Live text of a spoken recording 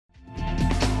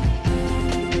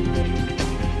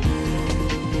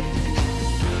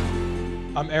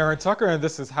I'm Aaron Tucker, and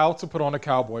this is how to put on a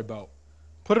cowboy belt.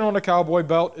 Putting on a cowboy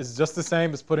belt is just the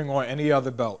same as putting on any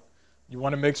other belt. You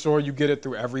want to make sure you get it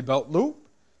through every belt loop.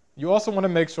 You also want to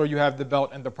make sure you have the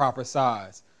belt in the proper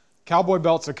size. Cowboy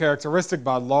belts are characteristic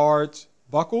by large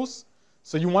buckles,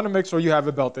 so you want to make sure you have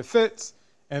a belt that fits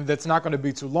and that's not going to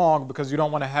be too long because you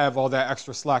don't want to have all that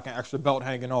extra slack and extra belt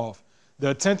hanging off.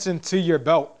 The attention to your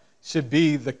belt should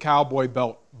be the cowboy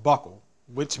belt buckle,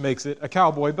 which makes it a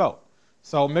cowboy belt.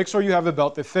 So make sure you have a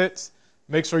belt that fits,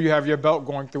 make sure you have your belt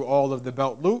going through all of the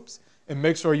belt loops, and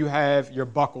make sure you have your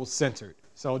buckle centered.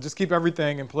 So just keep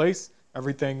everything in place,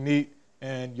 everything neat,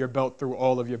 and your belt through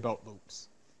all of your belt loops.